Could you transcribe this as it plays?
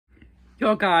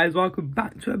Yo guys, welcome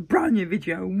back to a brand new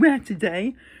video where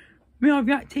today we are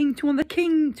reacting to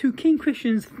King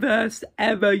Kristian's first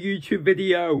ever YouTube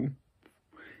video.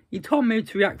 He told me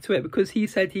to react to it because he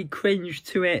said he cringed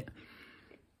to it.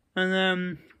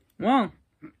 And well,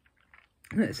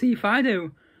 let's see if I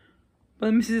do. But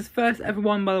this is his first ever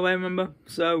one, by the way, remember?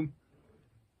 So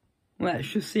let's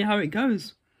just see how it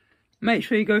goes. Make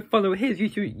sure you go follow his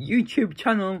YouTube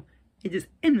channel. It is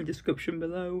in the description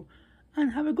below.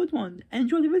 And have a good one.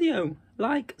 Enjoy the video.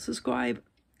 Like, subscribe,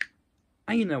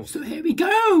 and you know. So here we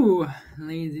go,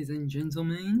 ladies and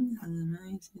gentlemen.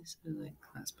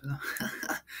 That's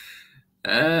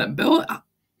better. Build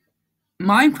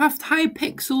Minecraft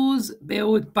Hypixel's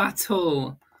build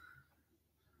battle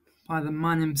by the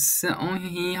man himself. Oh,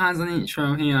 he has an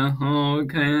intro here. Oh,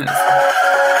 okay.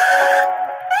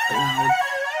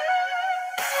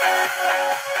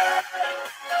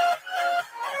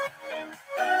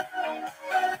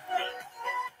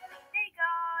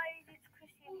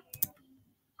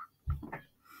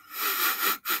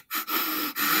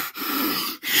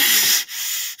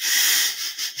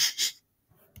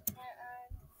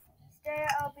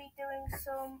 I'll be doing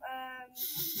some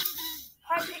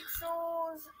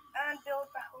Hypixels and build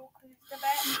battle cruise.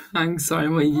 I'm sorry,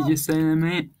 what did you say there,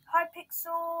 mate?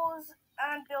 Hypixels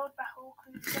and build battle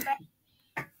cruise.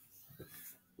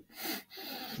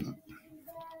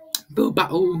 Build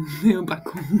battle. Put in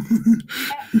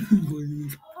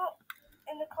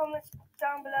the comments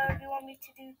down below if you want me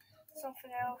to do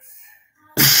something else.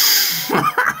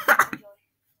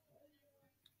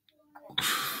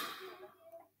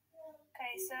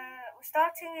 Okay, so we're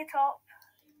starting the top.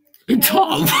 The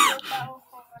top?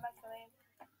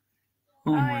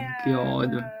 Oh my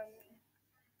god.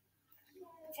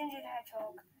 Ginger the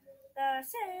Hedgehog. The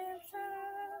Simpsons.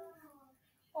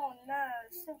 Oh no,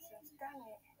 the Simpsons, dang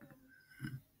it.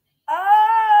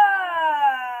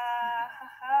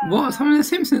 What's happening to the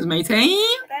Simpsons, matey?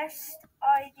 Best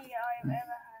idea I've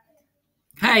ever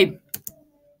had. Hey,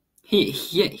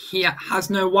 he has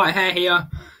no white hair here,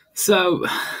 so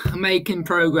I'm making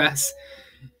progress.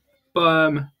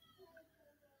 But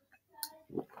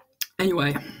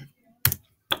anyway.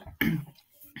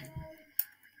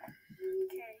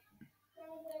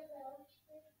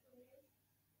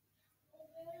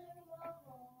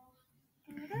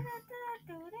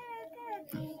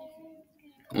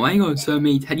 Why you gonna show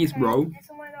me Teddy's role? This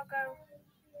one might not go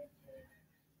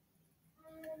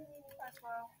as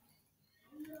well.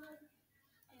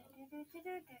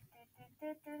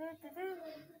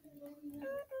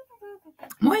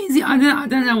 Why is he? I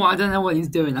don't know what he's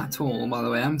doing at all. By the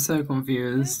way, I'm so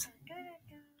confused.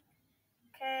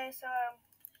 Okay, so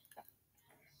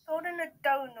holding a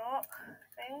donut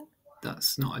thing.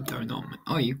 That's not a donut.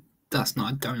 Oh, that's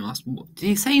not a donut. That's what did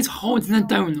he say? He's holding a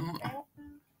donut.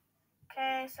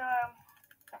 Okay, so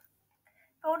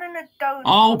building a donut.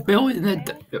 Oh, building a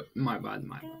my bad.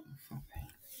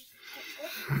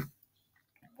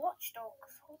 Watch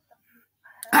Dogs. What the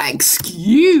hell?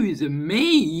 Excuse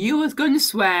me. You was going to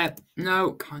swear.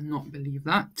 No, cannot believe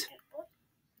that.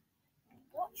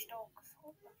 Watch Dogs.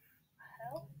 What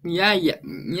the hell?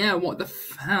 Yeah. What the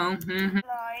hell?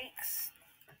 Likes.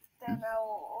 Then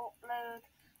I'll upload.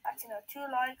 Actually, no, 2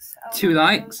 likes. 2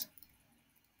 likes.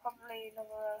 Probably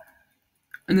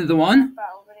Another one.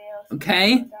 Battle videos.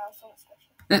 Okay.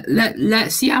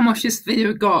 Let's see how much this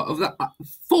video got. Of that,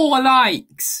 4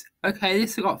 likes. Okay,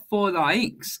 this got 4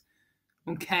 likes.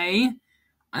 Okay, and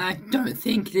I don't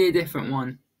think it did a different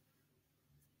one.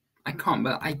 I can't,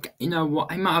 but you know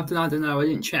what? I might have done. I don't know. I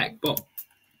didn't check, but.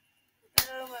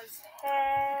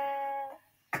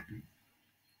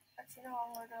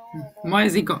 Why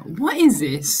has he got? What is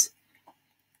this?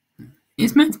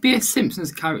 It's meant to be a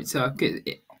Simpsons character.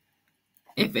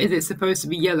 If it is supposed to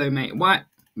be yellow, mate. Why?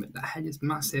 The head is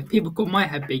massive. People call my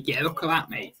head big. Yeah, look at that,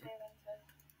 mate.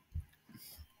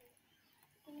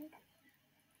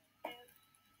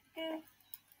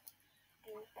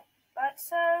 Like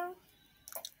so.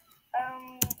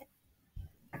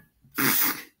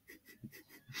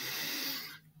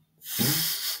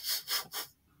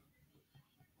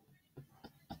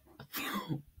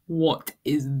 What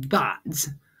is that?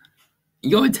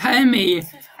 You're telling me?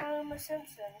 This is Homer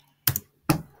Simpson.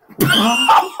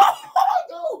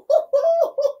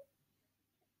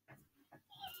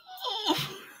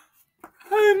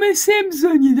 Homer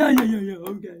Simpson, yeah.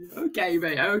 Okay,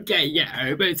 mate. Okay, yeah,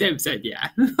 Homer Simpson, yeah.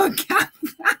 Okay.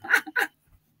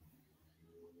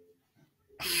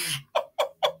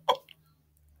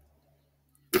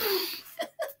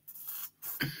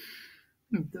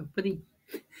 The funny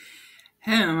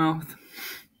hair mouth.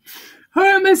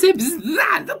 Homer Simpson,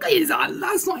 that look at his eye.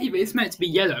 That's not even. It's meant to be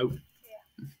yellow. Yeah.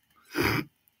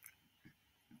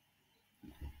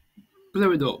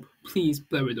 Blow it up. Please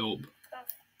blow it up.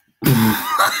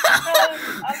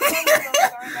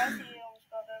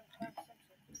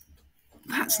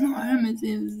 That's not Homer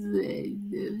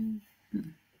Simpson.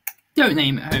 Don't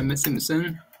name it Homer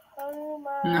Simpson.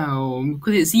 Homer. No,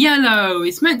 because it's yellow.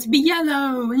 It's meant to be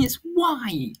yellow and it's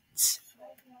white.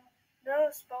 No,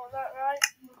 spell that right.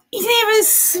 He didn't even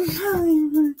spell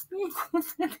it.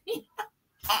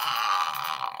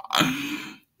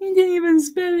 He didn't even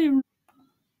spell it.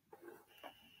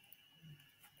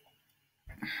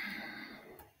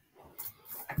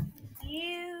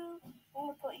 I'm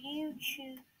gonna put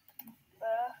YouTuber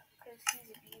because he's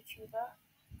a YouTuber.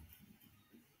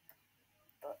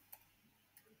 But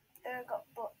then I got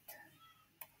but.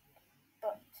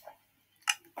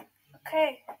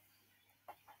 Okay.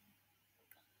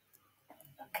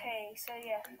 Okay, so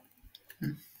yeah.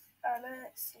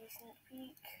 Let's see, sneak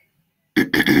peek.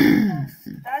 That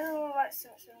doesn't look like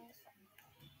Simpsons.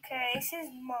 Okay, this is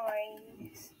mine.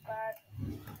 It's bad.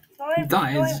 That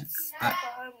is.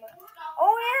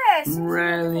 Oh yeah, Simpsons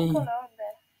Really? colour, aren't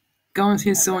they? Go and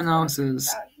see someone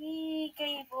else's. He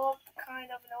gave up, kind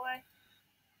of, in a way.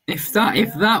 If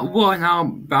that won,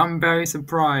 I'm very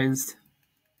surprised.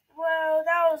 Well,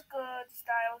 that was good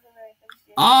style, wasn't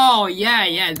it? Oh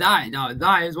yeah,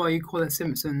 that is what you call a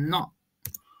Simpson, not.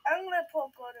 I'm gonna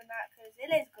put good on that because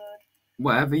it is good.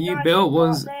 Whatever you built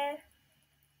was. Very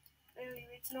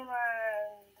original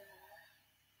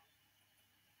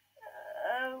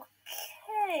and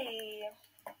okay.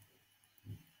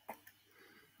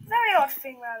 Very odd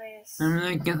thing that is. I'm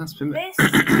gonna get that's This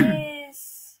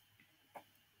is.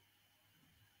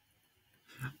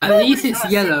 At least it's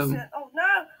yellow. Simpson. Oh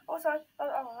no! Oh sorry. No!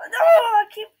 I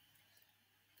keep.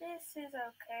 This is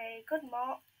okay. Good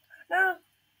mark. No.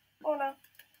 Oh no.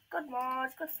 Good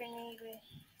mark. Good thingy.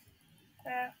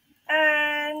 Yeah.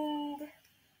 And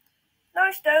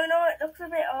nice donut. It looks a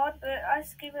bit odd, but I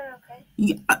just give it okay.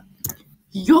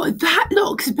 That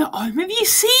looks a bit odd. Have you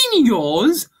seen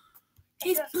yours?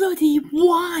 It's bloody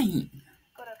white.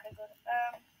 Good. Okay. Good.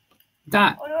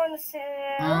 That. What do I want to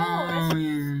say? Oh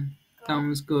yeah. That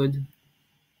was good.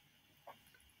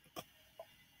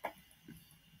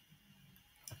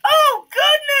 Oh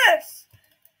goodness!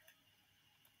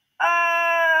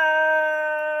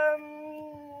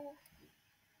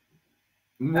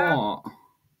 What?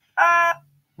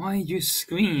 Why did you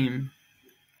scream?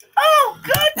 Oh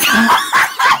goodness!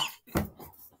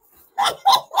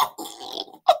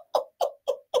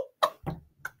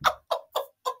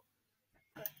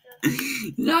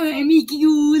 That made me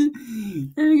cool.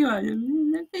 Oh my god,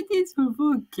 look at this for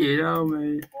fucking hell,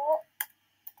 mate. What?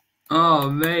 Oh,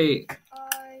 mate.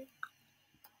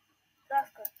 That's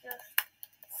good. Just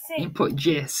see. You put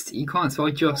gist. You can't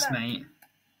spell just, mate.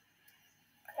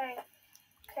 Okay.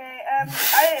 I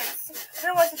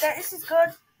don't want to say this is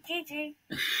good. GG.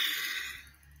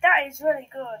 That is really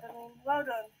good. I mean, well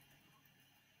done.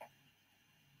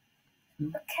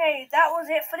 Okay, that was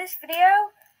it for this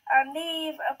video. And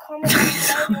leave a comment below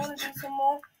if you want to do some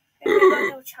more. Maybe I'll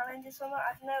do a challenge or something.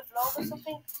 I don't know, vlog or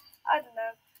something. I don't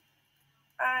know.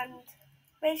 And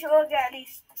make sure I'll get at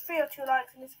least 3 or 2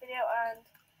 likes in this video. And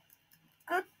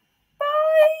goodbye,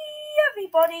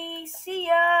 everybody. See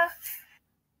ya.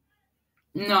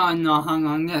 No, hang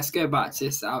on. Let's go back to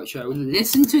this outro.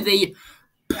 Listen to the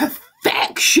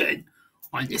perfection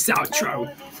on this outro. I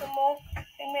want to do some more.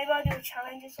 Maybe I'll do a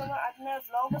challenge or something. I don't know,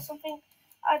 vlog or something.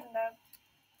 I don't know.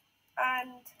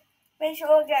 And make sure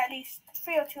I'll get at least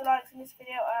 3 or 2 likes in this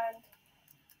video. And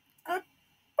goodbye,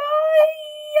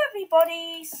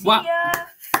 everybody. See ya.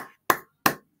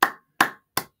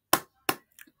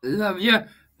 Love you.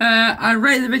 I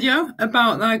rate the video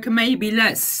about like maybe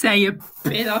let's say a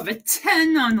bit of a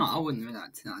 10 or not. I wouldn't rate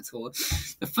that 10 at all.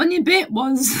 The funny bit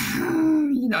was,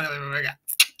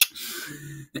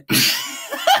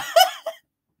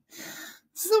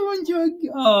 someone joke.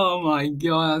 Oh my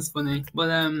god, that's funny.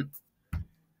 But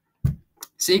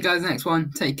see you guys next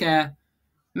one. Take care.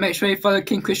 Make sure you follow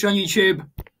King Kristian on YouTube.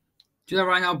 Do that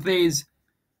right now, please.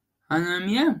 And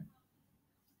yeah.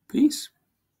 Peace.